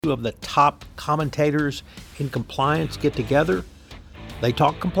of the top commentators in compliance get together. They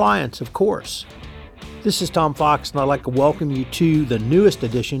talk compliance, of course. This is Tom Fox, and I'd like to welcome you to the newest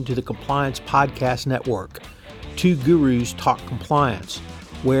addition to the Compliance Podcast Network, Two Gurus Talk Compliance,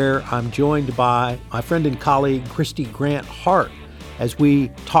 where I'm joined by my friend and colleague, Christy Grant Hart, as we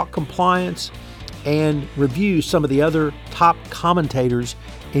talk compliance and review some of the other top commentators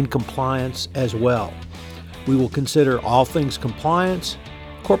in compliance as well. We will consider all things compliance,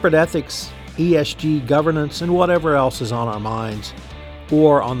 corporate ethics, ESG governance, and whatever else is on our minds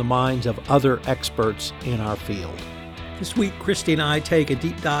or on the minds of other experts in our field. This week, Christy and I take a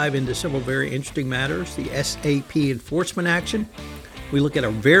deep dive into several very interesting matters. The SAP enforcement action. We look at a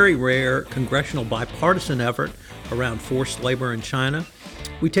very rare congressional bipartisan effort around forced labor in China.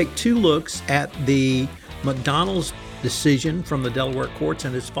 We take two looks at the McDonald's decision from the Delaware courts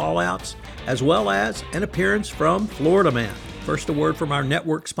and its fallouts, as well as an appearance from Florida Man. First, a word from our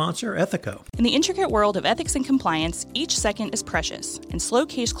network sponsor, Ethico. In the intricate world of ethics and compliance, each second is precious, and slow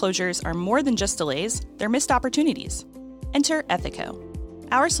case closures are more than just delays, they're missed opportunities. Enter Ethico.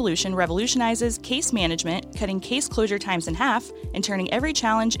 Our solution revolutionizes case management, cutting case closure times in half and turning every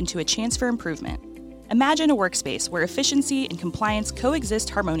challenge into a chance for improvement. Imagine a workspace where efficiency and compliance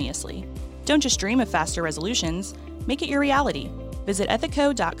coexist harmoniously. Don't just dream of faster resolutions, make it your reality. Visit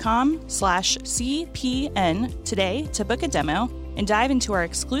ethico.com/CPN today to book a demo and dive into our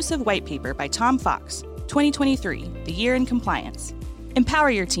exclusive white paper by Tom Fox, 2023, The Year in Compliance.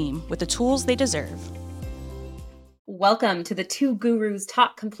 Empower your team with the tools they deserve. Welcome to the Two Gurus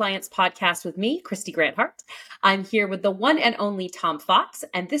Talk Compliance podcast with me, Christy Grant Hart. I'm here with the one and only Tom Fox,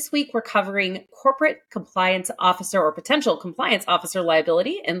 and this week we're covering corporate compliance officer or potential compliance officer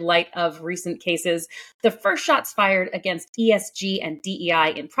liability in light of recent cases, the first shots fired against ESG and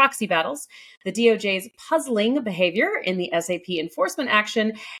DEI in proxy battles, the DOJ's puzzling behavior in the SAP enforcement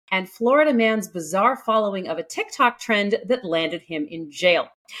action, and Florida Man's bizarre following of a TikTok trend that landed him in jail.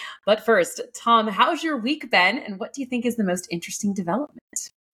 But first, Tom, how's your week been, and what do you think is the most interesting development?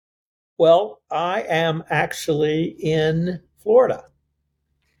 Well, I am actually in Florida.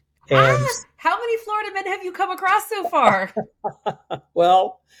 And how many Florida men have you come across so far?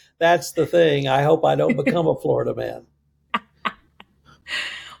 Well, that's the thing. I hope I don't become a Florida man.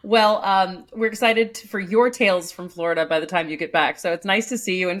 Well, we're excited for your tales from Florida by the time you get back. So it's nice to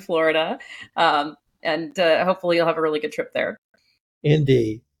see you in Florida. And hopefully you'll have a really good trip there.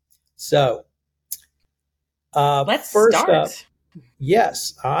 Indeed. So let's first start. Up,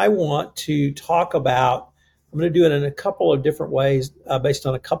 yes, I want to talk about, I'm going to do it in a couple of different ways based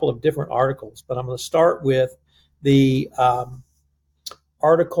on a couple of different articles, but I'm going to start with the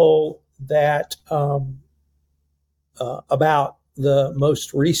article that about the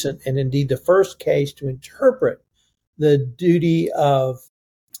most recent and indeed the first case to interpret the duty of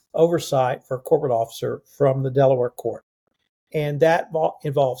oversight for a corporate officer from the Delaware court. And that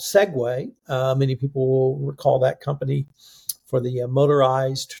involves Segway. Many people will recall that company for the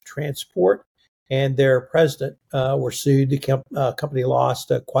motorized transport, and their president were sued. The company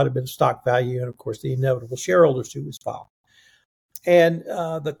lost quite a bit of stock value, and of course, the inevitable shareholder suit was filed. And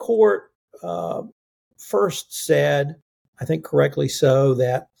the court first said, I think correctly so,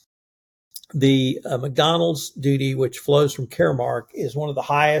 that the McDonald's duty, which flows from Caremark, is one of the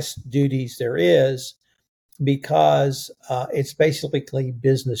highest duties there is, because it's basically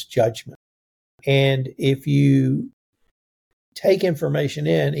business judgment. And if you take information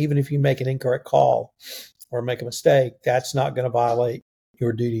in, even if you make an incorrect call or make a mistake, that's not going to violate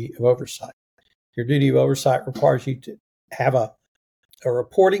your duty of oversight. Your duty of oversight requires you to have a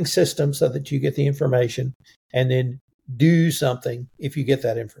reporting system so that you get the information and then do something if you get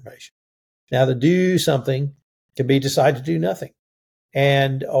that information. Now, the do something can be decide to do nothing,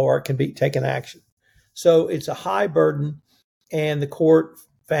 or it can be take an action. So it's a high burden, and the court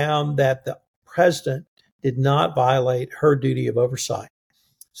found that the president did not violate her duty of oversight.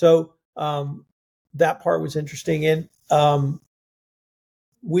 So that part was interesting. And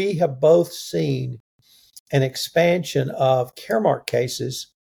we have both seen an expansion of Caremark cases,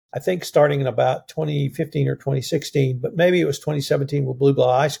 I think starting in about 2015 or 2016, but maybe it was 2017 with Blue Bell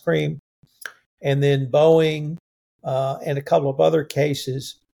Ice Cream. And then Boeing and a couple of other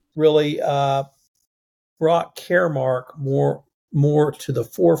cases really brought Caremark more to the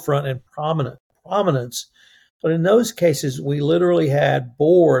forefront and prominence. But in those cases, we literally had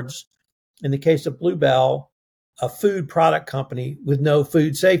boards. In the case of Blue Bell, a food product company with no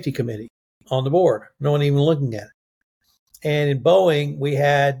food safety committee on the board, no one even looking at it. And in Boeing, we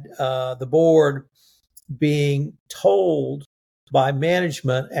had the board being told by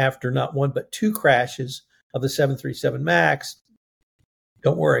management after not one but two crashes of the 737 MAX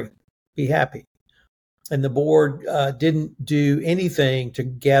Don't worry, be happy. And the board didn't do anything to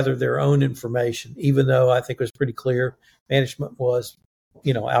gather their own information, even though I think it was pretty clear management was,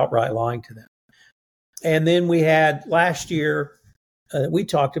 outright lying to them. And then we had last year, we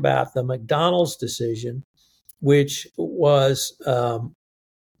talked about the McDonald's decision, which was,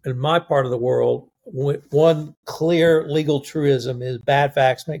 in my part of the world, one clear legal truism is bad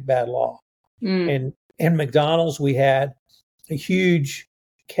facts make bad law. And in McDonald's, we had a huge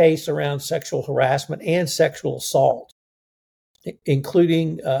case around sexual harassment and sexual assault,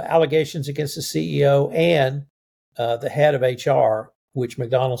 including allegations against the CEO and the head of HR, which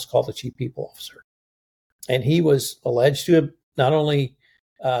McDonald's called the chief people officer. And he was alleged to have not only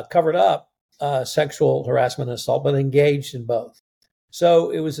covered up sexual harassment and assault, but engaged in both. So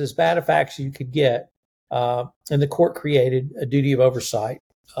it was as bad a fact as you could get. And the court created a duty of oversight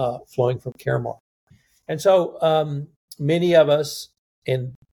flowing from Caremark. And so many of us,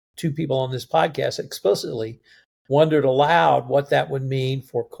 and two people on this podcast explicitly, wondered aloud what that would mean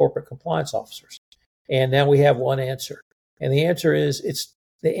for corporate compliance officers. And now we have one answer. And the answer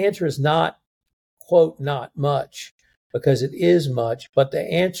is not, quote, not much, because it is much. But the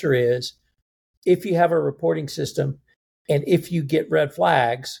answer is, if you have a reporting system and if you get red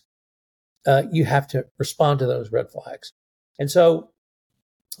flags, you have to respond to those red flags. And so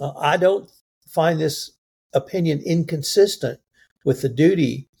I don't find this opinion inconsistent with the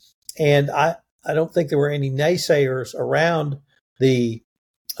duty. And I don't think there were any naysayers around the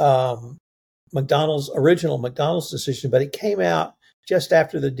original McDonald's decision, but it came out just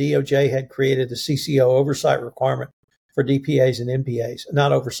after the DOJ had created the CCO oversight requirement for DPAs and NPAs,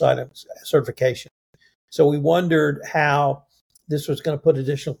 not oversight of certification. So we wondered how this was going to put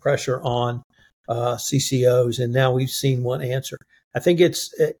additional pressure on CCOs, and now we've seen one answer. I think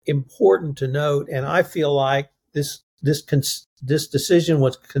it's important to note, and I feel like this decision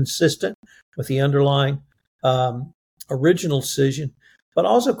was consistent with the underlying original decision. But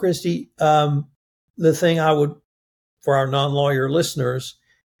also, Christy, the thing I would, for our non-lawyer listeners,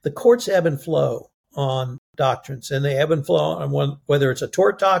 the courts ebb and flow on doctrines, and they ebb and flow on whether it's a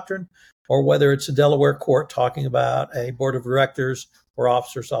tort doctrine or whether it's a Delaware court talking about a board of directors or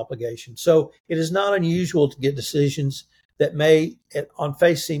officer's obligation. So it is not unusual to get decisions that may on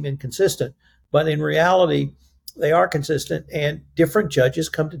face seem inconsistent, but in reality, they are consistent, and different judges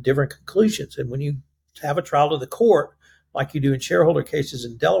come to different conclusions. And when you have a trial to the court, like you do in shareholder cases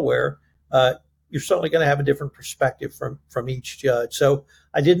in Delaware, you're certainly going to have a different perspective from each judge. So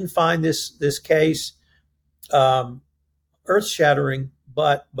I didn't find this case earth-shattering,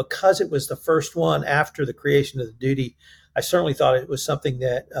 but because it was the first one after the creation of the duty, I certainly thought it was something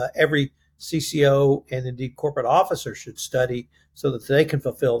that every CCO and indeed corporate officer should study so that they can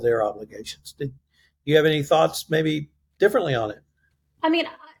fulfill their obligations. Did you have any thoughts maybe differently on it? I mean,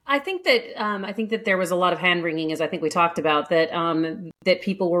 I think that there was a lot of hand wringing, as I think we talked about, that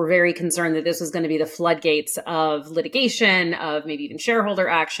people were very concerned that this was going to be the floodgates of litigation, of maybe even shareholder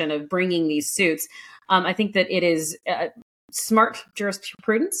action, of bringing these suits. I think that it is smart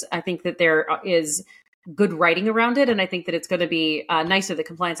jurisprudence. I think that there is good writing around it, and I think that it's going to be nicer that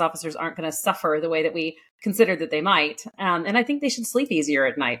compliance officers aren't going to suffer the way that we considered that they might. And I think they should sleep easier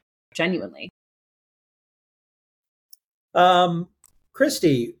at night, genuinely.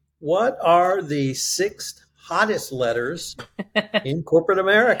 Christy, what are the 6 hottest letters in corporate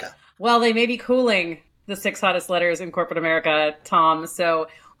America? Well, they may be cooling, the 6 hottest letters in corporate America, Tom. So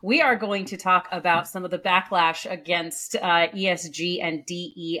we are going to talk about some of the backlash against ESG and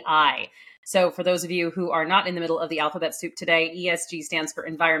DEI. So for those of you who are not in the middle of the alphabet soup today, ESG stands for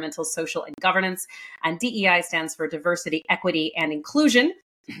environmental, social, and governance, and DEI stands for diversity, equity, and inclusion.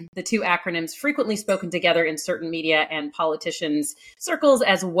 The two acronyms frequently spoken together in certain media and politicians' circles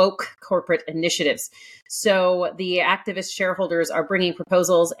as woke corporate initiatives. So the activist shareholders are bringing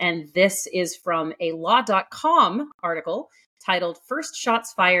proposals, and this is from a law.com article titled First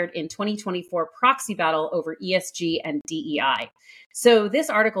Shots Fired in 2024 Proxy Battle Over ESG and DEI. So this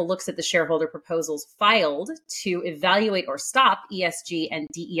article looks at the shareholder proposals filed to evaluate or stop ESG and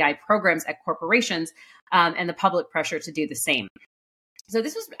DEI programs at corporations and the public pressure to do the same. So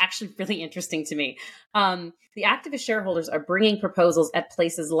this was actually really interesting to me. The activist shareholders are bringing proposals at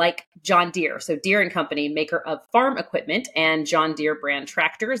places like John Deere. So Deere & Company, maker of farm equipment and John Deere brand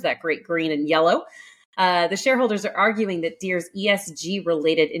tractors, that great green and yellow. The shareholders are arguing that Deere's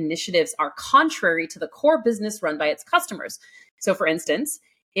ESG-related initiatives are contrary to the core business run by its customers. So for instance,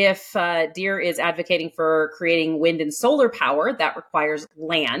 if Deere is advocating for creating wind and solar power, that requires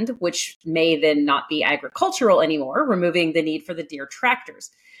land, which may then not be agricultural anymore, removing the need for the Deere tractors.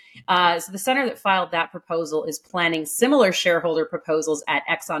 So the center that filed that proposal is planning similar shareholder proposals at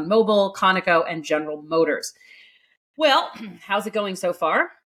ExxonMobil, Conoco, and General Motors. Well, how's it going so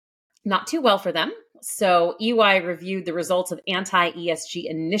far? Not too well for them. So EY reviewed the results of anti-ESG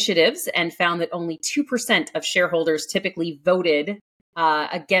initiatives and found that only 2% of shareholders typically voted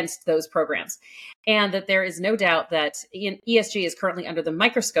against those programs. And that there is no doubt that ESG is currently under the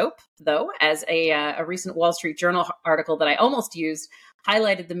microscope, though, as a recent Wall Street Journal article that I almost used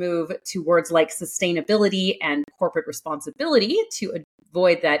highlighted the move to words like sustainability and corporate responsibility to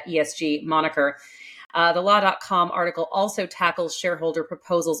avoid that ESG moniker. The Law.com article also tackles shareholder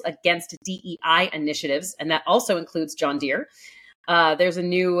proposals against DEI initiatives, and that also includes John Deere. There's a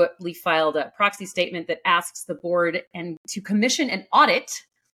newly filed proxy statement that asks the board to commission an audit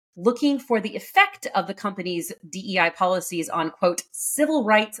looking for the effect of the company's DEI policies on, quote, civil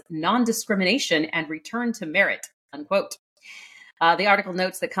rights, non-discrimination, and return to merit, unquote. The article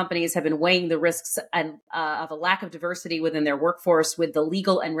notes that companies have been weighing the risks of a lack of diversity within their workforce with the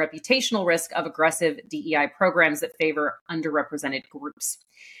legal and reputational risk of aggressive DEI programs that favor underrepresented groups.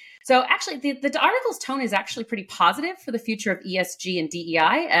 So actually, the article's tone is actually pretty positive for the future of ESG and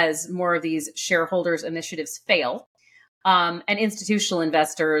DEI as more of these shareholders' initiatives fail. And institutional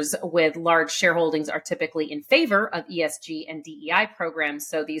investors with large shareholdings are typically in favor of ESG and DEI programs.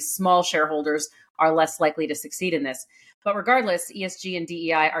 So these small shareholders are less likely to succeed in this. But regardless, ESG and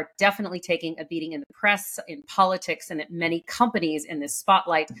DEI are definitely taking a beating in the press, in politics, and at many companies in this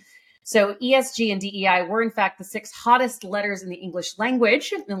spotlight. So ESG and DEI were, in fact, the 6 hottest letters in the English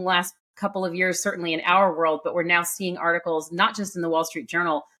language in the last couple of years, certainly in our world. But we're now seeing articles, not just in the Wall Street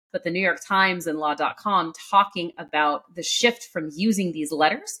Journal, but the New York Times and Law.com talking about the shift from using these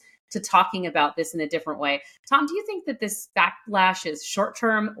letters to talking about this in a different way. Tom, do you think that this backlash is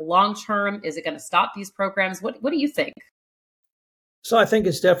short-term, long-term? Is it going to stop these programs? What do you think? So I think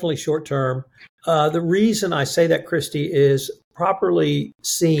it's definitely short-term. The reason I say that, Christy, is properly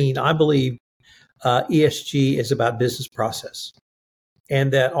seen, I believe ESG is about business process.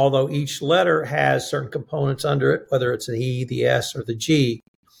 And that although each letter has certain components under it, whether it's an E, the S, or the G,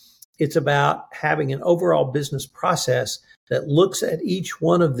 it's about having an overall business process that looks at each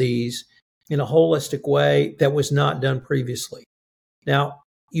one of these in a holistic way that was not done previously. Now,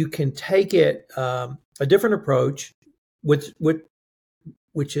 you can take it a different approach, which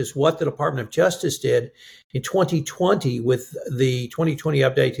is what the Department of Justice did in 2020 with the 2020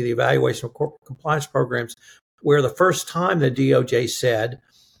 update to the evaluation of corporate compliance programs, where the first time the DOJ said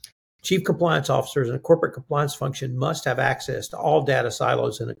chief compliance officers in a corporate compliance function must have access to all data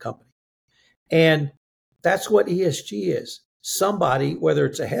silos in a company. And that's what ESG is. Somebody, whether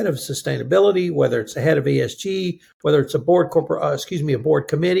it's a head of sustainability, whether it's a head of ESG, whether it's a board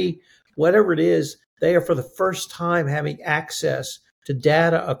committee, whatever it is, they are for the first time having access to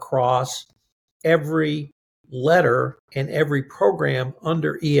data across every letter and every program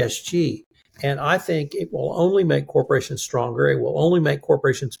under ESG. And I think it will only make corporations stronger. It will only make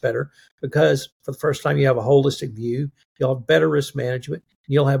corporations better because for the first time you have a holistic view. You'll have better risk management.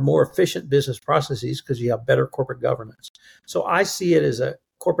 You'll have more efficient business processes because you have better corporate governance. So I see it as a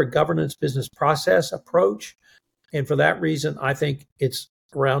corporate governance business process approach. And for that reason, I think it's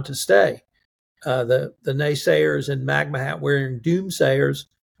around to stay. The naysayers and magma hat wearing doomsayers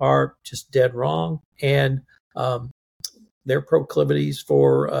are just dead wrong. And their proclivities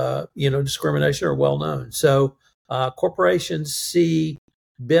for discrimination are well known. So corporations see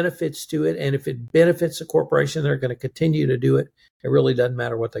benefits to it, and if it benefits a corporation, they're going to continue to do it. It really doesn't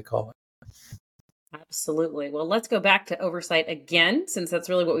matter what they call it. Absolutely. Well, let's go back to oversight again, since that's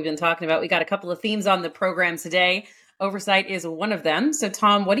really what we've been talking about. We got a couple of themes on the program today. Oversight is one of them. So,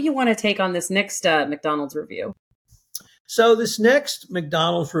 Tom, what do you want to take on this next McDonald's review? So this next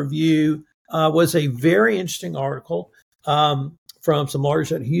McDonald's review was a very interesting article from some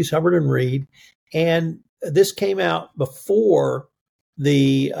lawyers at Hughes, Hubbard & Reed. And this came out before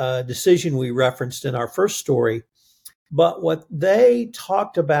the decision we referenced in our first story. But what they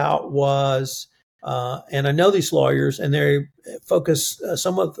talked about was, and I know these lawyers, and they focus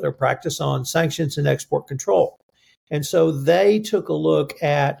some of their practice on sanctions and export control. And so they took a look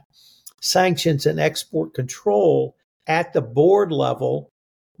at sanctions and export control at the board level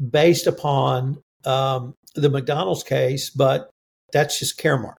based upon the McDonald's case, but that's just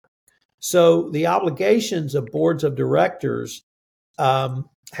Caremark. So the obligations of boards of directors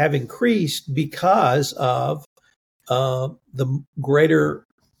have increased because of the greater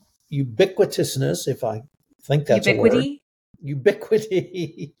ubiquitousness, if I think that's a word.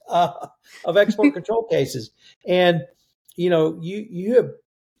 Ubiquity of export control cases. And, you have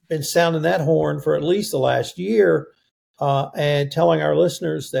been sounding that horn for at least the last year and telling our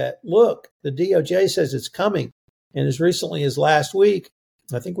listeners that, look, the DOJ says it's coming. And as recently as last week,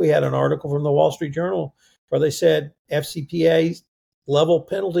 I think we had an article from the Wall Street Journal where they said FCPA level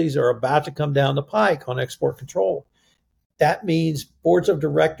penalties are about to come down the pike on export control. That means boards of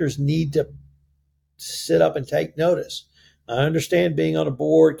directors need to sit up and take notice. I understand being on a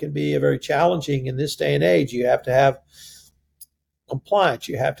board can be very challenging in this day and age. You have to have compliance.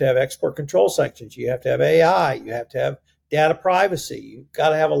 You have to have export control sanctions. You have to have AI. You have to have data privacy. You've got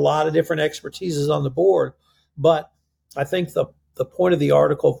to have a lot of different expertises on the board. But I think the point of the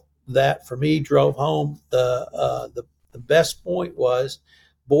article that for me drove home the best point was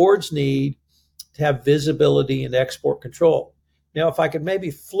boards need to have visibility in export control. Now, if I could maybe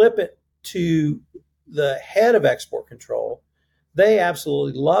flip it to the head of export control, they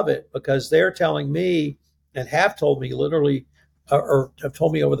absolutely love it because they're telling me and have told me literally, or have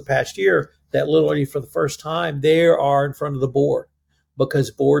told me over the past year that literally for the first time they are in front of the board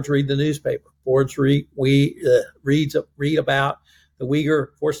because boards read the newspaper. Boards read about the Uyghur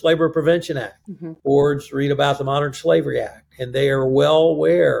Forced Labor Prevention Act. Mm-hmm. Boards read about the Modern Slavery Act, and they are well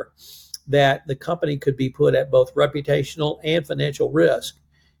aware that the company could be put at both reputational and financial risk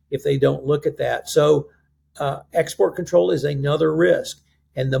if they don't look at that. So export control is another risk.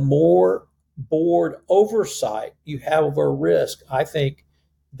 And the more board oversight you have over risk, I think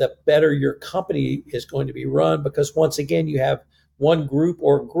the better your company is going to be run because once again, you have one group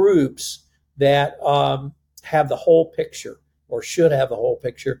or groups that have the whole picture or should have the whole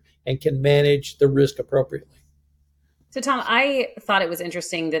picture and can manage the risk appropriately. So, Tom, I thought it was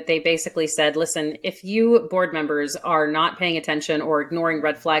interesting that they basically said, listen, if you board members are not paying attention or ignoring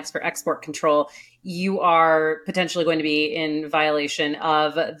red flags for export control, you are potentially going to be in violation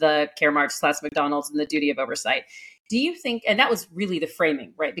of the Caremark / McDonald's and the duty of oversight. Do you think, and that was really the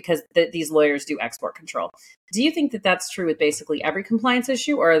framing, right? Because these lawyers do export control. Do you think that that's true with basically every compliance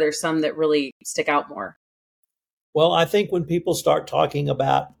issue, or are there some that really stick out more? Well, I think when people start talking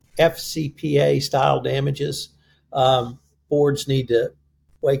about FCPA style damages, boards need to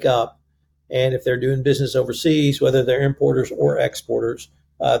wake up. And if they're doing business overseas, whether they're importers or exporters,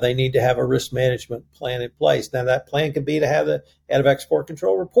 they need to have a risk management plan in place. Now, that plan could be to have the head of export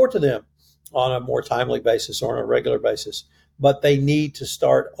control report to them on a more timely basis or on a regular basis. But they need to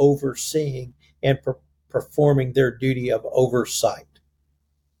start overseeing and performing their duty of oversight.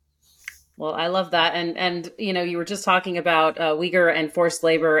 Well, I love that. And you know, you were just talking about Uyghur and forced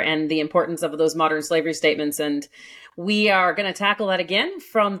labor and the importance of those modern slavery statements. And we are going to tackle that again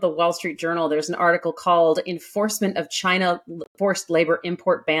from the Wall Street Journal. There's an article called Enforcement of China Forced Labor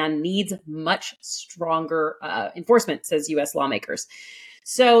Import Ban Needs Much Stronger Enforcement, says U.S. lawmakers.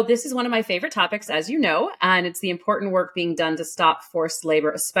 So this is one of my favorite topics, as you know, and it's the important work being done to stop forced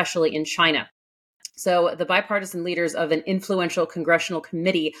labor, especially in China. So the bipartisan leaders of an influential congressional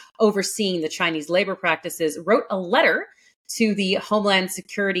committee overseeing the Chinese labor practices wrote a letter to the Homeland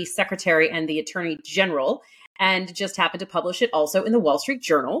Security Secretary and the Attorney General, and just happened to publish it also in the Wall Street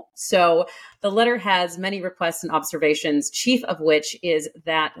Journal. So the letter has many requests and observations, chief of which is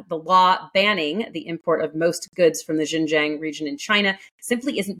that the law banning the import of most goods from the Xinjiang region in China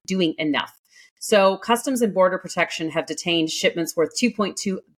simply isn't doing enough. So Customs and Border Protection have detained shipments worth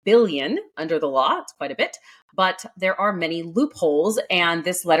 $2.2 billion under the law. It's quite a bit, but there are many loopholes, and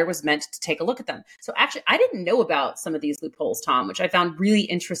this letter was meant to take a look at them. So actually, I didn't know about some of these loopholes, Tom, which I found really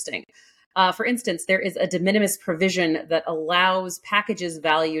interesting. For instance, there is a de minimis provision that allows packages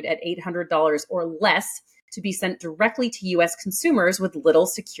valued at $800 or less to be sent directly to U.S. consumers with little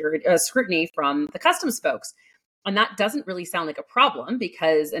scrutiny from the customs folks. And that doesn't really sound like a problem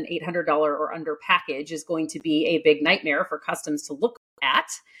because an $800 or under package is going to be a big nightmare for customs to look at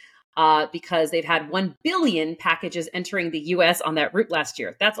because they've had 1 billion packages entering the U.S. on that route last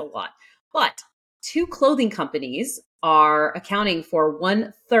year. That's a lot. But 2 clothing companies are accounting for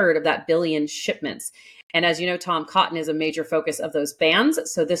 1/3 of that billion shipments. And as you know, Tom, cotton is a major focus of those bans.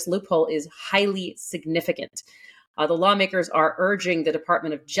 So this loophole is highly significant. The lawmakers are urging the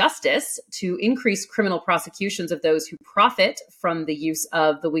Department of Justice to increase criminal prosecutions of those who profit from the use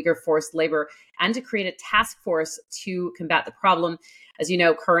of the Uyghur forced labor and to create a task force to combat the problem. As you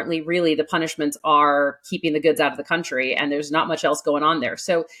know, currently, really, the punishments are keeping the goods out of the country, and there's not much else going on there.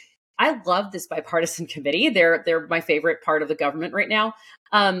 So I love this bipartisan committee. They're my favorite part of the government right now.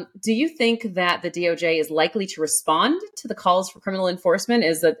 Do you think that the DOJ is likely to respond to the calls for criminal enforcement?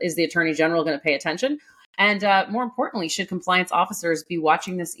 Is the Attorney General going to pay attention? And more importantly, should compliance officers be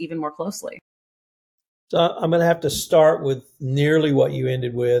watching this even more closely? So I'm going to have to start with nearly what you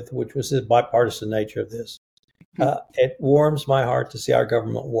ended with, which was the bipartisan nature of this. It warms my heart to see our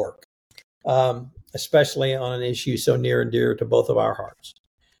government work. especially on an issue so near and dear to both of our hearts.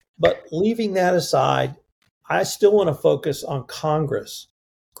 But leaving that aside, I still want to focus on Congress,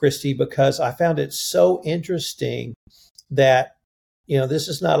 Christy, because I found it so interesting that, this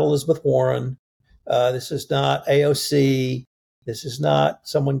is not Elizabeth Warren. This is not AOC. This is not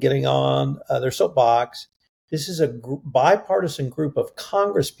someone getting on their soapbox. This is a bipartisan group of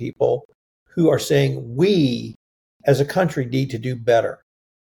Congress people who are saying we as a country need to do better.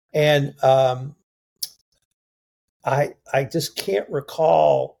 And I just can't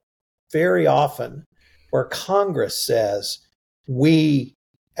recall very often where Congress says we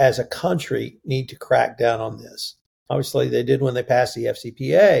as a country need to crack down on this. Obviously, they did when they passed the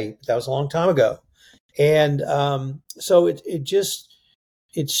FCPA, but that was a long time ago. And so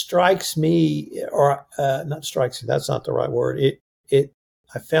it strikes me, or not strikes me, that's not the right word.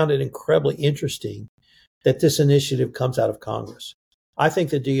 I found it incredibly interesting that this initiative comes out of Congress. I think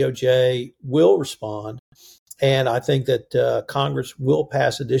the DOJ will respond, and I think that Congress will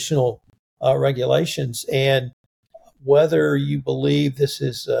pass additional regulations. And whether you believe this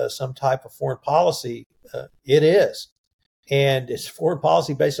is some type of foreign policy, it is. And it's foreign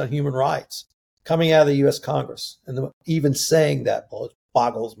policy based on human rights coming out of the U.S. Congress. And even saying that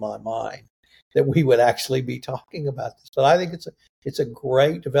boggles my mind that we would actually be talking about this. But I think it's a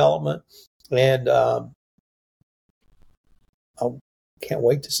great development. And I can't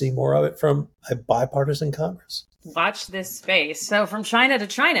wait to see more of it from a bipartisan Congress. Watch this space. So from China to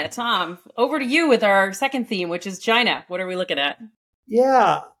China, Tom, over to you with our second theme, which is China. What are we looking at?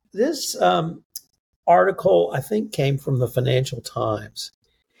 Yeah, this article, I think, came from the Financial Times.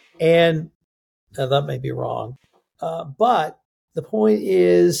 And that may be wrong. But the point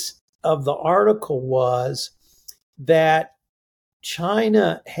of the article was that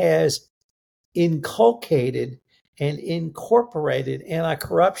China has inculcated and incorporated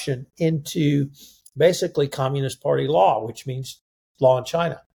anti-corruption into basically Communist Party law, which means law in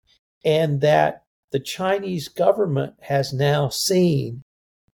China. And that the Chinese government has now seen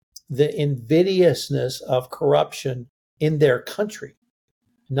the invidiousness of corruption in their country.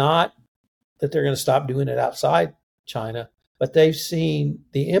 Not that they're going to stop doing it outside China, but they've seen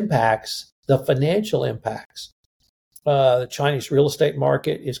the impacts, the financial impacts. The Chinese real estate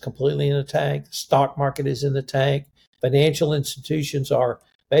market is completely in the tank. The stock market is in the tank. Financial institutions are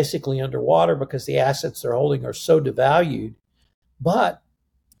basically underwater because the assets they're holding are so devalued. But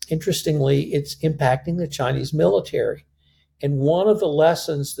interestingly, it's impacting the Chinese military. And one of the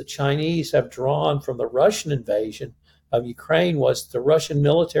lessons the Chinese have drawn from the Russian invasion of Ukraine was the Russian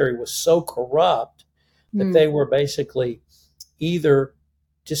military was so corrupt that they were basically either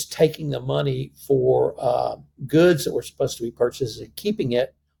just taking the money for goods that were supposed to be purchased and keeping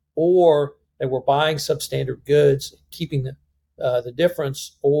it, or they were buying substandard goods, keeping the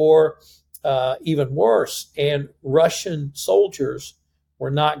difference, or even worse. And Russian soldiers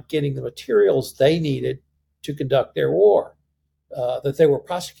were not getting the materials they needed to conduct their war. That they were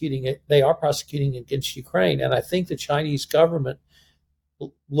prosecuting against Ukraine. And I think the Chinese government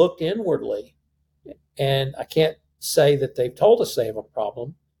looked inwardly, and I can't say that they've told us they have a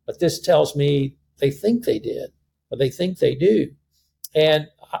problem, but this tells me they think they did, or they think they do. And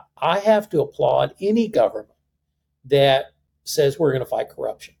I have to applaud any government that says we're going to fight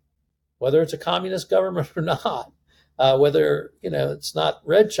corruption, whether it's a communist government or not, whether, it's not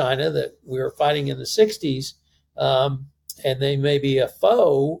Red China that we were fighting in the 60s, and they may be a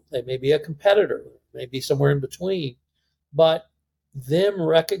foe, they may be a competitor, maybe somewhere in between. But them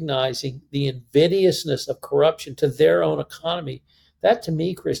recognizing the invidiousness of corruption to their own economy, that to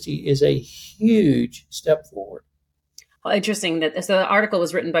me, Christy, is a huge step forward. Well, interesting that so the article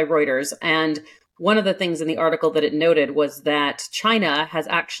was written by Reuters, and one of the things in the article that it noted was that China has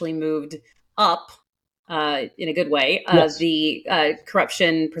actually moved up in a good way. Yes. The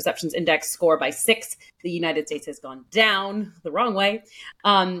corruption perceptions index score by 6. The United States has gone down the wrong way.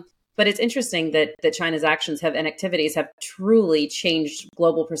 But it's interesting that China's actions and activities have truly changed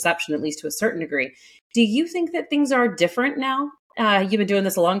global perception, at least to a certain degree. Do you think that things are different now? You've been doing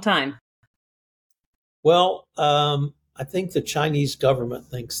this a long time. Well, I think the Chinese government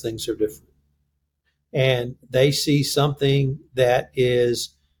thinks things are different. And they see something that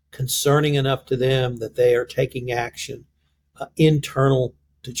is concerning enough to them that they are taking action internal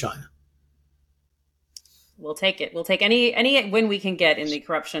to China. We'll take it. We'll take any win we can get in the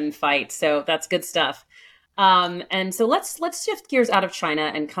corruption fight. So that's good stuff. And so let's shift gears out of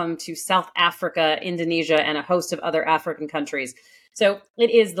China and come to South Africa, Indonesia, and a host of other African countries. So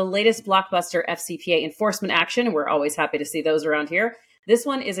it is the latest blockbuster FCPA enforcement action, and we're always happy to see those around here. This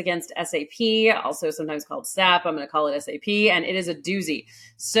one is against SAP, also sometimes called SAP. I'm going to call it SAP, and it is a doozy.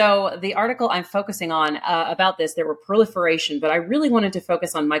 So the article I'm focusing on about this, there were proliferation, but I really wanted to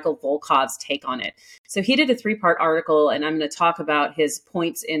focus on Michael Volkov's take on it. So he did a 3-part article, and I'm going to talk about his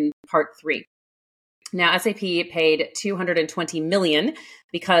points in part 3. Now, SAP paid $220 million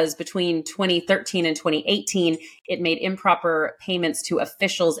because between 2013 and 2018, it made improper payments to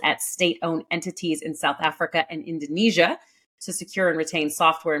officials at state-owned entities in South Africa and Indonesia to secure and retain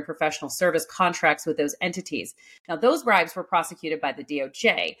software and professional service contracts with those entities. Now, those bribes were prosecuted by the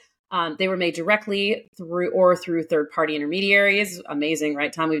DOJ. They were made directly through third-party intermediaries. Amazing,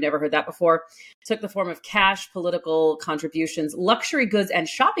 right, Tom? We've never heard that before. Took the form of cash, political contributions, luxury goods, and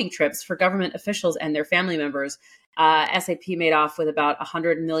shopping trips for government officials and their family members. SAP made off with about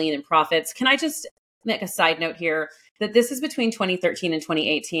 $100 million in profits. Can I just make a side note here that this is between 2013 and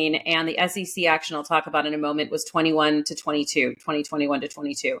 2018, and the SEC action I'll talk about in a moment was 2021 to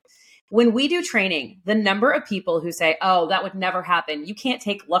 22. When we do training, the number of people who say, oh, that would never happen. You can't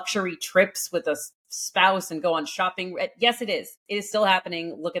take luxury trips with a spouse and go on shopping. Yes, it is. It is still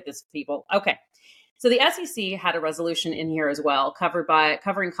happening. Look at this, people. Okay. So the SEC had a resolution in here as well,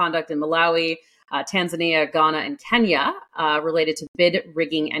 covering conduct in Malawi, Tanzania, Ghana, and Kenya related to bid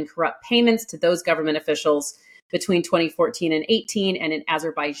rigging and corrupt payments to those government officials between 2014 and 18, and in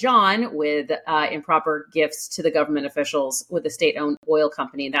Azerbaijan with improper gifts to the government officials with the state-owned oil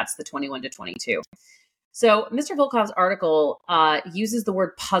company. That's the 21 to 22. So Mr. Volkov's article uses the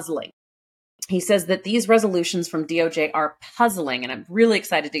word puzzling. He says that these resolutions from DOJ are puzzling, and I'm really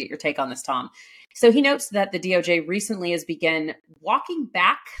excited to get your take on this, Tom. So he notes that the DOJ recently has begun walking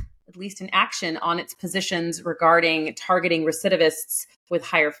back, at least in action, on its positions regarding targeting recidivists with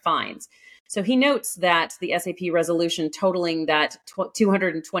higher fines. So he notes that the SAP resolution totaling that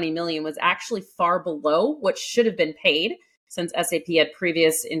 $220 million was actually far below what should have been paid, since SAP had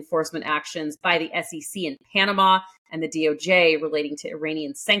previous enforcement actions by the SEC in Panama and the DOJ relating to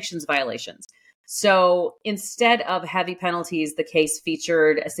Iranian sanctions violations. So instead of heavy penalties, the case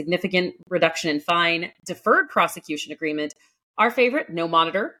featured a significant reduction in fine, deferred prosecution agreement, our favorite, no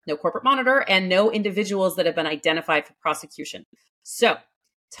monitor, no corporate monitor, and no individuals that have been identified for prosecution. So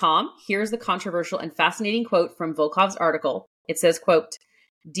Tom, here's the controversial and fascinating quote from Volkov's article. It says, quote,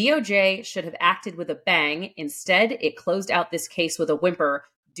 DOJ should have acted with a bang. Instead, it closed out this case with a whimper.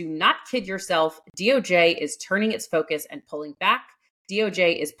 Do not kid yourself. DOJ is turning its focus and pulling back.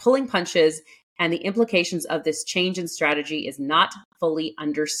 DOJ is pulling punches, and the implications of this change in strategy is not fully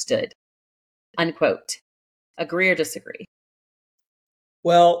understood. Unquote. Agree or disagree?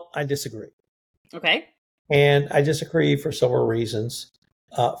 Well, I disagree. Okay. And I disagree for several reasons.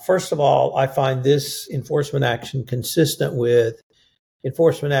 First of all, I find this enforcement action consistent with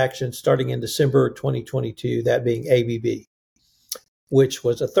enforcement action starting in December 2022, that being ABB, which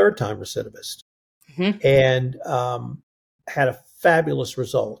was a third-time recidivist, and had a fabulous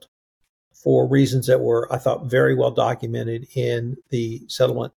result for reasons that were, I thought, very well documented in the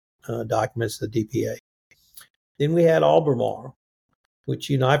settlement documents, the DPA. Then we had Albemarle, which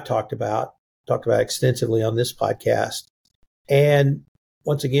you and I've talked about extensively on this podcast. And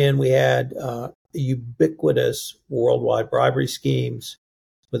once again, we had ubiquitous worldwide bribery schemes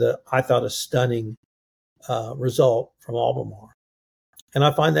with I thought, a stunning result from Albemarle. And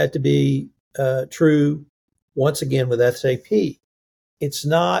I find that to be true, once again, with SAP. It's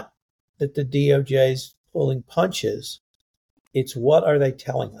not that the DOJ's pulling punches. It's what are they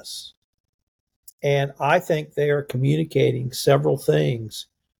telling us? And I think they are communicating several things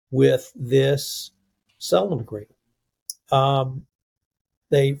with this settlement agreement.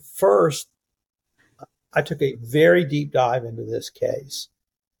 I took a very deep dive into this case.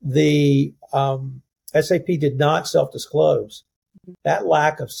 The SAP did not self-disclose. That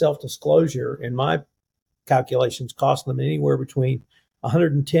lack of self-disclosure, in my calculations, cost them anywhere between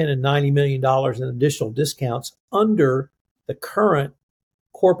 $110 and $90 million in additional discounts under the current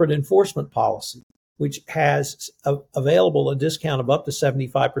corporate enforcement policy, which has available a discount of up to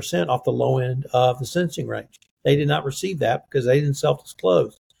 75% off the low end of the sentencing range. They did not receive that because they didn't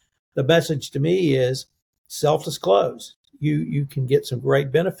self-disclose. The message to me is self-disclose. You can get some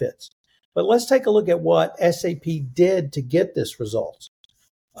great benefits. But let's take a look at what SAP did to get this result.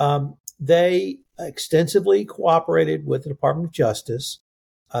 They extensively cooperated with the Department of Justice.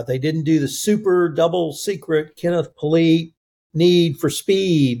 They didn't do the super double secret Kenneth Polite need for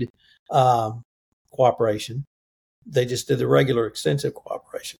speed cooperation. They just did the regular extensive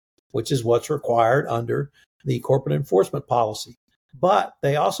cooperation, which is what's required under the corporate enforcement policy. But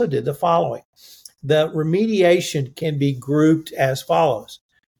they also did the following. The remediation can be grouped as follows.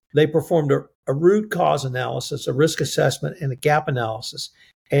 They performed a a root cause analysis, a risk assessment, and a gap analysis.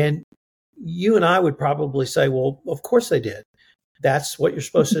 And you and I would probably say, well, of course they did. That's what you're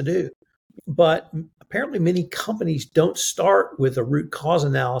supposed to do. But apparently many companies don't start with a root cause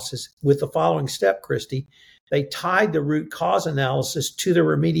analysis with the following step, Christy. They tied the root cause analysis to the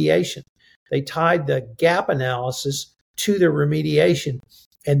remediation. They tied the gap analysis to the remediation.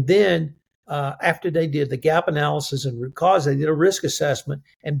 And then after they did the gap analysis and root cause, they did a risk assessment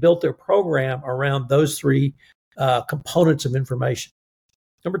and built their program around those three components of information.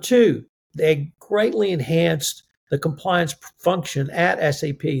 Number two, they greatly enhanced the compliance function at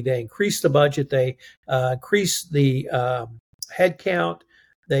SAP. They increased the budget. They increased the headcount.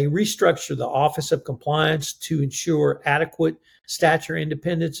 They restructured the Office of Compliance to ensure adequate stature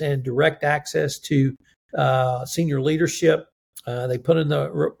independence and direct access to senior leadership. They put in the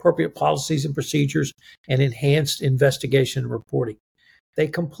appropriate policies and procedures and enhanced investigation and reporting. They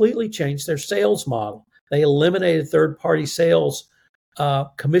completely changed their sales model. They eliminated third-party sales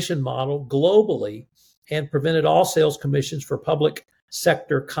commission model globally and prevented all sales commissions for public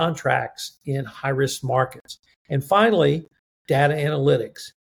sector contracts in high-risk markets. And finally, data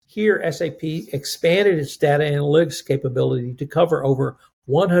analytics. Here, SAP expanded its data analytics capability to cover over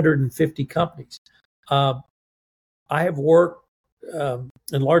 150 companies. I have worked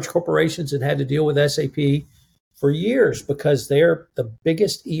in large corporations and had to deal with SAP for years because they're the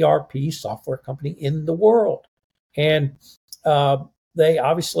biggest ERP software company in the world. And they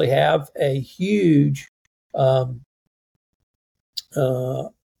obviously have a huge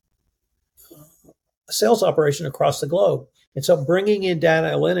sales operation across the globe. And so bringing in data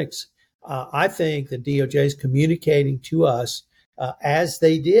analytics, I think the DOJ is communicating to us, as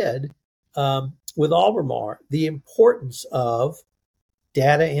they did with Albemarle, the importance of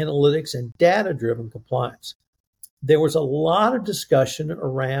data analytics and data-driven compliance. There was a lot of discussion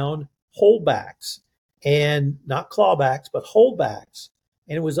around holdbacks, and not clawbacks, but holdbacks.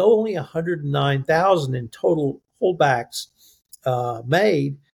 And it was only 109,000 in total holdbacks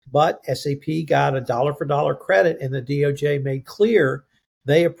made, but SAP got a dollar for dollar credit, and the DOJ made clear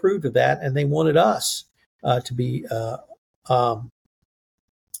they approved of that, and they wanted us to be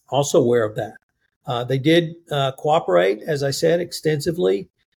also aware of that. They did cooperate, as I said, extensively,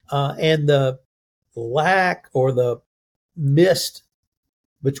 and the lack or the missed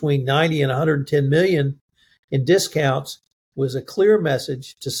between 90 and 110 million in discounts was a clear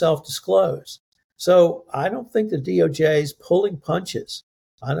message to self-disclose. So I don't think the DOJ is pulling punches.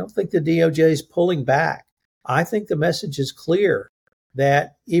 I don't think the DOJ is pulling back. I think the message is clear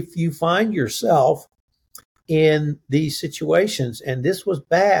that if you find yourself in these situations, and this was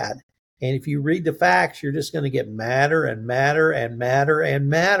bad, and if you read the facts, you're just going to get madder and madder and madder and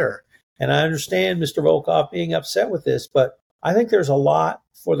madder. And I understand Mr. Volkov being upset with this, but I think there's a lot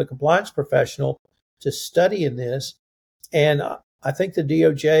for the compliance professional to study in this. And I think the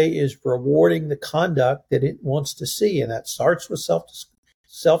DOJ is rewarding the conduct that it wants to see. And that starts with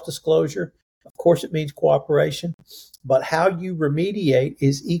self-disclosure. Of course, it means cooperation. But how you remediate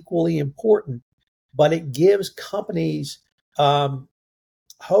is equally important. But it gives companies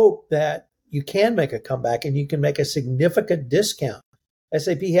hope that you can make a comeback and you can make a significant discount.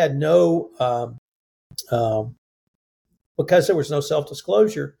 SAP had no, because there was no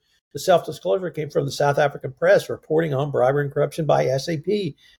self-disclosure, the self-disclosure came from the South African press reporting on bribery and corruption by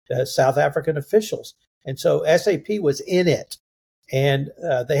SAP, South African officials. And so SAP was in it, and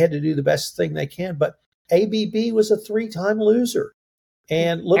they had to do the best thing they can. But ABB was a 3-time loser.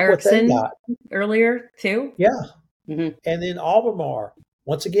 And look Ericsson, what they got. Earlier, too? Yeah. Mm-hmm. And then Albemarle,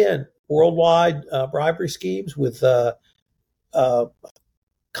 once again, worldwide bribery schemes with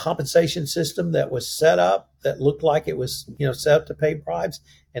compensation system that was set up that looked like it was, set up to pay bribes,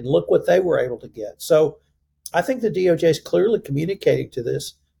 and look what they were able to get. So I think the DOJ is clearly communicating to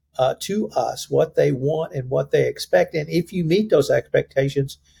this, to us, what they want and what they expect. And if you meet those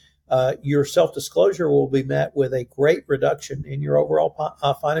expectations, your self-disclosure will be met with a great reduction in your overall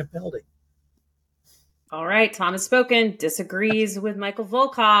fine and penalty. All right. Tom has spoken, disagrees with Michael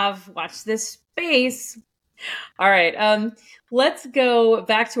Volkov. Watch this space. All right. Let's go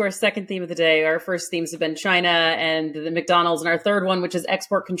back to our second theme of the day. Our first themes have been China and the McDonald's, and our third one, which is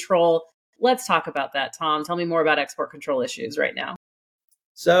export control. Let's talk about that, Tom. Tell me more about export control issues right now.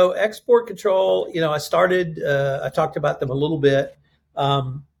 So export control, I talked about them a little bit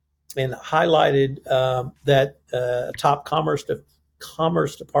and highlighted that a top Commerce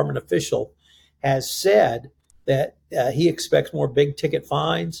Department official has said that he expects more big ticket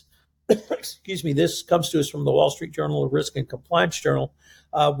fines. Excuse me, this comes to us from the Wall Street Journal, the Risk and Compliance Journal.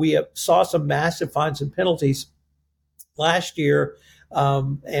 We saw some massive fines and penalties last year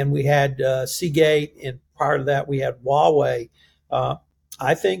And we had Seagate, and prior to that, we had Huawei.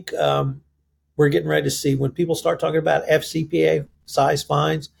 I think we're getting ready to see when people start talking about FCPA size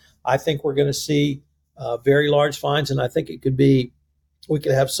fines. I think we're going to see very large fines, and I think we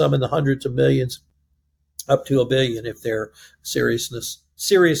could have some in the hundreds of millions up to $1 billion if they're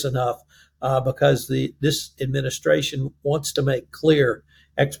serious enough, because this administration wants to make clear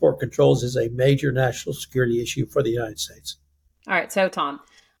export controls is a major national security issue for the United States. All right. So, Tom,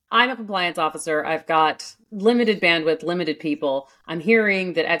 I'm a compliance officer. I've got limited bandwidth, limited people. I'm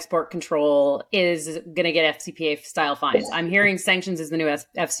hearing that export control is going to get FCPA style fines. I'm hearing sanctions is the new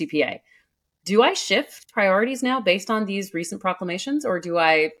FCPA. Do I shift priorities now based on these recent proclamations, or do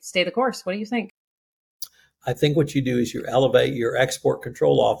I stay the course? What do you think? I think what you do is you elevate your export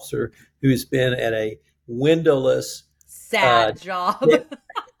control officer who's been at a windowless sad job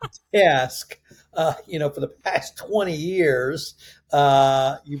task, for the past 20 years.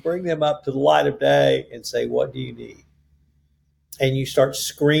 You bring them up to the light of day and say, what do you need? And you start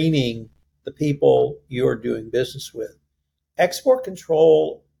screening the people you're doing business with. Export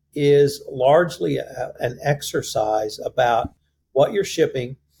control is largely an exercise about what you're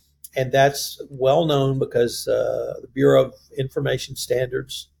shipping. And that's well known because the Bureau of Information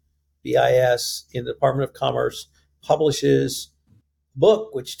Standards, BIS, in the Department of Commerce publishes a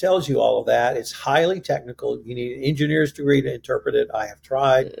book which tells you all of that. It's highly technical. You need an engineer's degree to interpret it. I have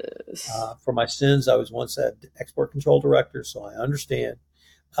tried. For my sins, I was once an export control director, so I understand.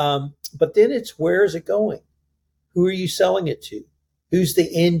 But then it's, where is it going? Who are you selling it to? Who's the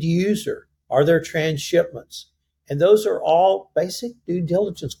end user? Are there transshipments? And those are all basic due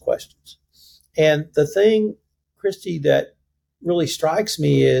diligence questions. And the thing, Christy, that really strikes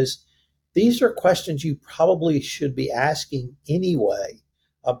me is these are questions you probably should be asking anyway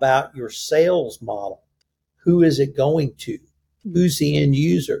about your sales model. Who is it going to? Who's the end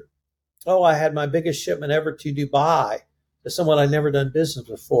user? Oh, I had my biggest shipment ever to Dubai, to someone I'd never done business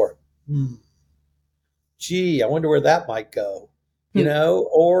before. Gee, I wonder where that might go.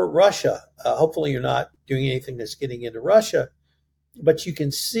 Or Russia. Hopefully you're not doing anything that's getting into Russia, but you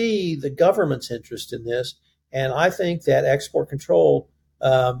can see the government's interest in this. And I think that export control,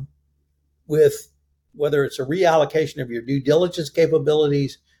 with whether it's a reallocation of your due diligence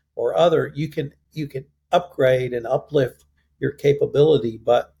capabilities or other, you can upgrade and uplift your capability,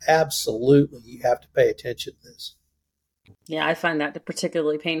 but absolutely you have to pay attention to this. Yeah, I find that a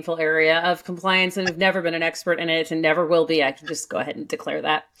particularly painful area of compliance, and I've never been an expert in it and never will be. I can just go ahead and declare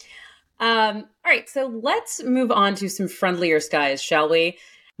that. All right, so let's move on to some friendlier skies, shall we?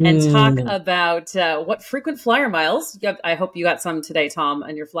 And talk about what frequent flyer miles, I hope you got some today, Tom,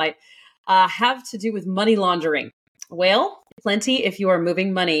 on your flight, have to do with money laundering. Well, plenty if you are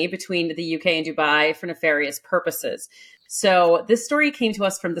moving money between the UK and Dubai for nefarious purposes. So this story came to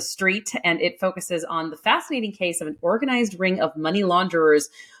us from The Street, and it focuses on the fascinating case of an organized ring of money launderers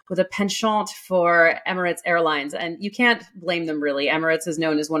with a penchant for Emirates Airlines. And you can't blame them, really. Emirates is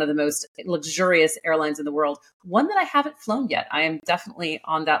known as one of the most luxurious airlines in the world, one that I haven't flown yet. I am definitely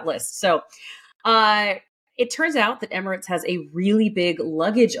on that list. So it turns out that Emirates has a really big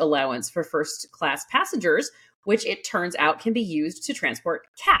luggage allowance for first-class passengers, which it turns out can be used to transport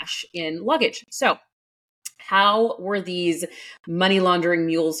cash in luggage. So how were these money laundering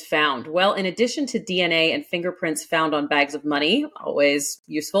mules found? Well, in addition to DNA and fingerprints found on bags of money, always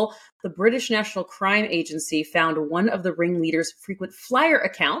useful, the British National Crime Agency found one of the ringleader's frequent flyer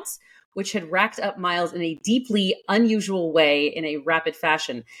accounts, which had racked up miles in a deeply unusual way in a rapid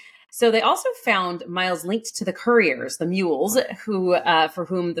fashion. So they also found miles linked to the couriers, the mules, who for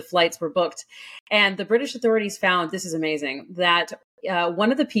whom the flights were booked. And the British authorities found, this is amazing, that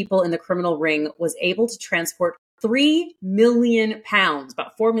one of the people in the criminal ring was able to transport £3 million,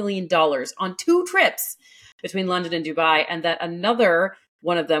 about $4 million, on 2 trips between London and Dubai, and that another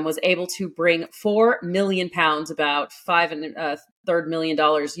one of them was able to bring £4 million, about $5.33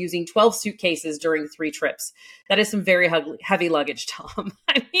 million, using 12 suitcases during 3 trips. That is some very heavy luggage, Tom.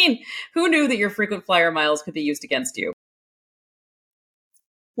 I mean, who knew that your frequent flyer miles could be used against you?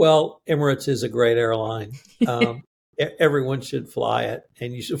 Well, Emirates is a great airline. Everyone should fly it,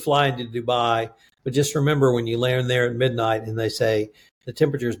 and you should fly into Dubai. But just remember, when you land there at midnight and they say the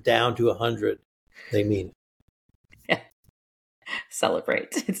temperature's down to 100, they mean it. Yeah.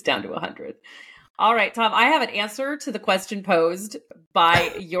 Celebrate. It's down to 100. All right, Tom, I have an answer to the question posed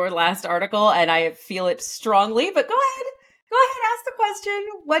by your last article, and I feel it strongly, but go ahead, ask the question.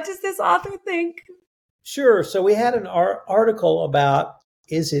 What does this author think? Sure. So we had an article about,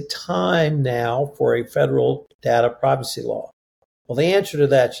 is it time now for a federal data privacy law? Well, the answer to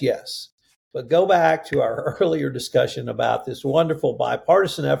that's yes. But go back to our earlier discussion about this wonderful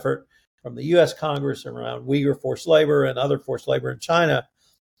bipartisan effort from the U.S. Congress around Uyghur forced labor and other forced labor in China.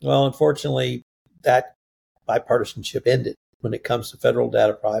 Well, unfortunately, that bipartisanship ended when it comes to federal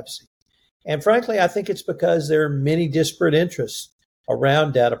data privacy. And frankly, I think it's because there are many disparate interests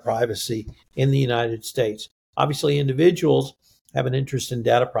around data privacy in the United States. Obviously, individuals have an interest in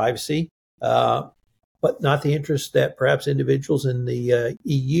data privacy, but not the interest that perhaps individuals in the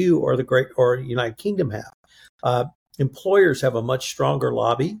EU or the United Kingdom have. Employers have a much stronger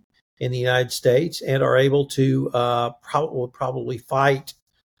lobby in the United States and are able to probably fight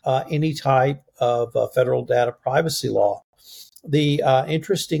any type of federal data privacy law.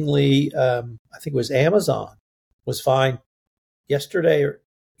 Interestingly, I think it was Amazon was fined yesterday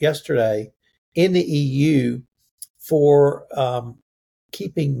in the EU for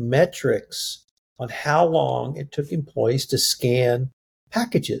keeping metrics on how long it took employees to scan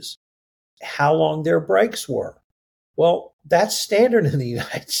packages, how long their breaks were. Well, that's standard in the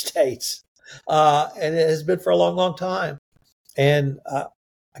United States, and it has been for a long, long time. And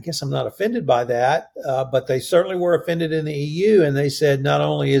I guess I'm not offended by that, but they certainly were offended in the EU, and they said not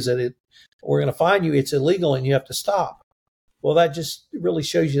only is it we're going to fine you, it's illegal and you have to stop. Well, that just really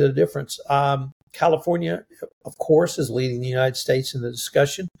shows you the difference. California, of course, is leading the United States in the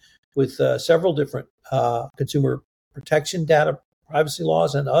discussion with several different consumer protection data privacy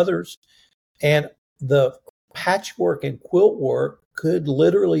laws and others. And the patchwork and quilt work could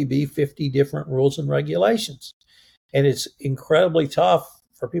literally be 50 different rules and regulations. And it's incredibly tough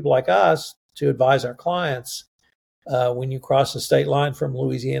for people like us to advise our clients. When you cross the state line from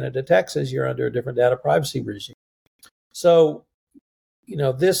Louisiana to Texas, you're under a different data privacy regime. So,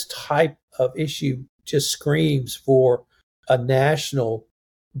 this type of issue just screams for a national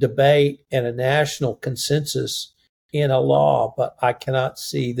debate and a national consensus in a law, but I cannot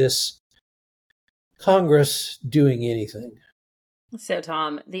see this Congress doing anything. So,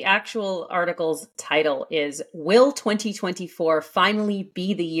 Tom, the actual article's title is, Will 2024 Finally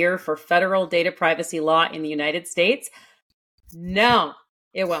Be the Year for Federal Data Privacy Law in the United States? No,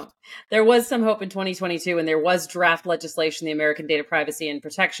 it won't. There was some hope in 2022, and there was draft legislation, the American Data Privacy and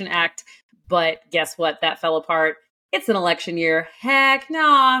Protection Act. But guess what? That fell apart. It's an election year. Heck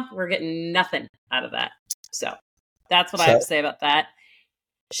nah, we're getting nothing out of that. So that's what I have to say about that.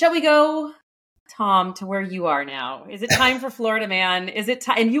 Shall we go, Tom, to where you are now? Is it time for Florida Man? Is it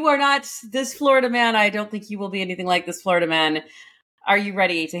time? And you are not this Florida Man. I don't think you will be anything like this Florida Man. Are you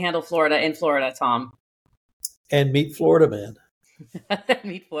ready to handle Florida in Florida, Tom? And meet Florida Man.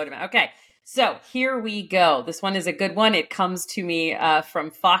 Meet Florida Man. Okay. So here we go. This one is a good one. It comes to me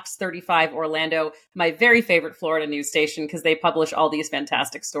from Fox 35 Orlando, my very favorite Florida news station, because they publish all these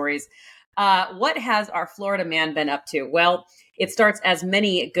fantastic stories. What has our Florida man been up to? Well, it starts as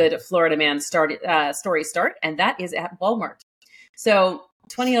many good Florida man stories start, and that is at Walmart. So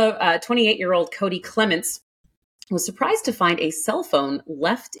 28-year-old Cody Clements was surprised to find a cell phone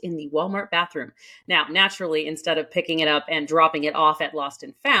left in the Walmart bathroom. Now, naturally, instead of picking it up and dropping it off at Lost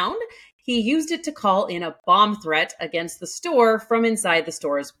and Found, he used it to call in a bomb threat against the store from inside the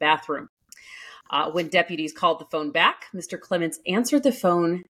store's bathroom. When deputies called the phone back, Mr. Clements answered the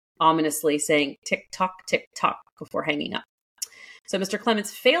phone ominously, saying tick-tock, before hanging up. So Mr.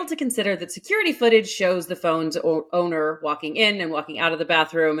 Clements failed to consider that security footage shows the phone's owner walking in and walking out of the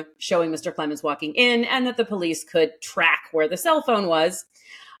bathroom, showing Mr. Clements walking in, and that the police could track where the cell phone was.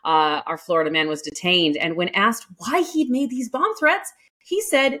 Our Florida man was detained, and when asked why he'd made these bomb threats, he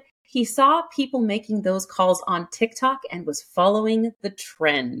said he saw people making those calls on TikTok and was following the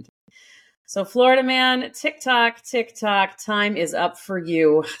trend. So Florida man, TikTok, time is up for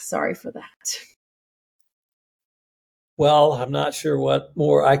you. Sorry for that. Well, I'm not sure what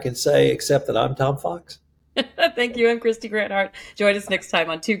more I can say except that I'm Tom Fox. Thank you. I'm Christy Grant-Hart. Join us next time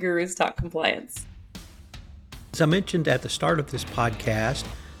on Two Gurus Talk Compliance. As I mentioned at the start of this podcast,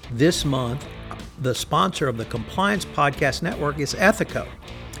 this month, the sponsor of the Compliance Podcast Network is Ethico.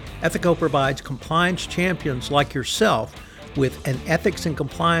 Ethico provides compliance champions like yourself with an ethics and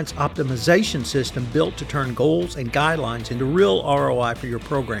compliance optimization system built to turn goals and guidelines into real ROI for your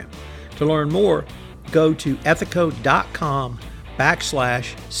program. To learn more, go to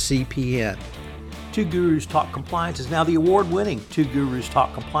ethico.com/CPN. Two Gurus Talk Compliance is now the award-winning Two Gurus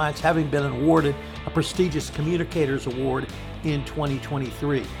Talk Compliance, having been awarded a prestigious Communicators Award in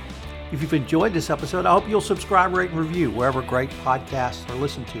 2023. If you've enjoyed this episode, I hope you'll subscribe, rate, and review wherever great podcasts are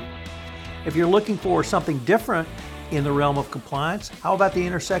listened to. If you're looking for something different in the realm of compliance, how about the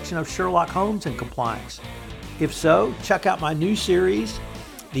intersection of Sherlock Holmes and compliance? If so, check out my new series,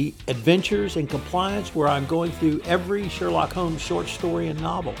 The Adventures in Compliance, where I'm going through every Sherlock Holmes short story and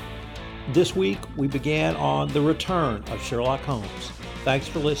novel. This week, we began on the return of Sherlock Holmes. Thanks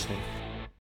for listening.